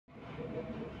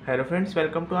Hello friends,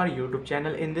 welcome to our YouTube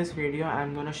channel. In this video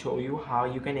I'm going to show you how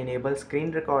you can enable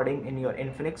screen recording in your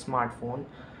Infinix smartphone.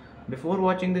 Before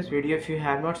watching this video, if you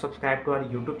have not subscribed to our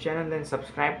YouTube channel, then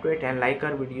subscribe to it and like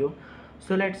our video.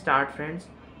 So let's start friends.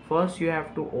 First you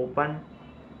have to open,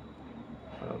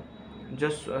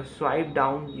 just swipe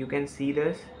down, you can see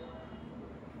this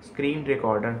screen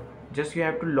recorder. Just you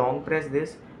have to long press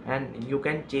this and you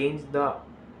can change the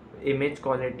image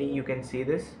quality. You can see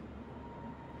this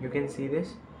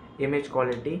image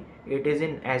quality. It is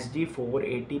in HD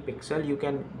 480 pixel. You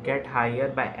can get higher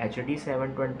by HD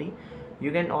 720.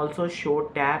 You can also show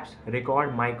tabs,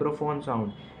 record microphone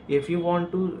sound. If you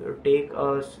want to take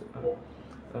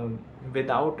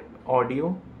without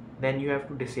audio, then you have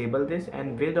to disable this,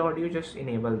 and with audio just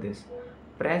enable this.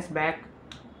 Press back,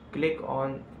 click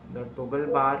on the toggle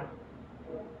bar,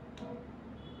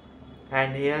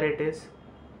 and here it is,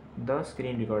 the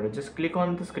screen recorder. Just click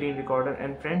on the screen recorder,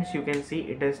 and friends, you can see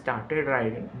it has started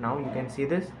right now. You can see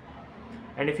this,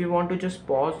 and if you want to just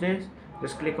pause this,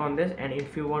 just click on this, and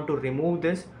if you want to remove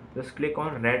this, just click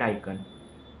on red icon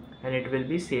and it will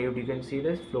be saved. You can see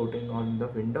this floating on the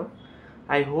window.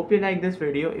 I hope you like this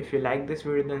video. If you like this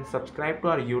video, then subscribe to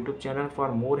our YouTube channel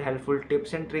for more helpful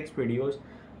tips and tricks videos.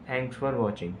 Thanks for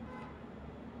watching.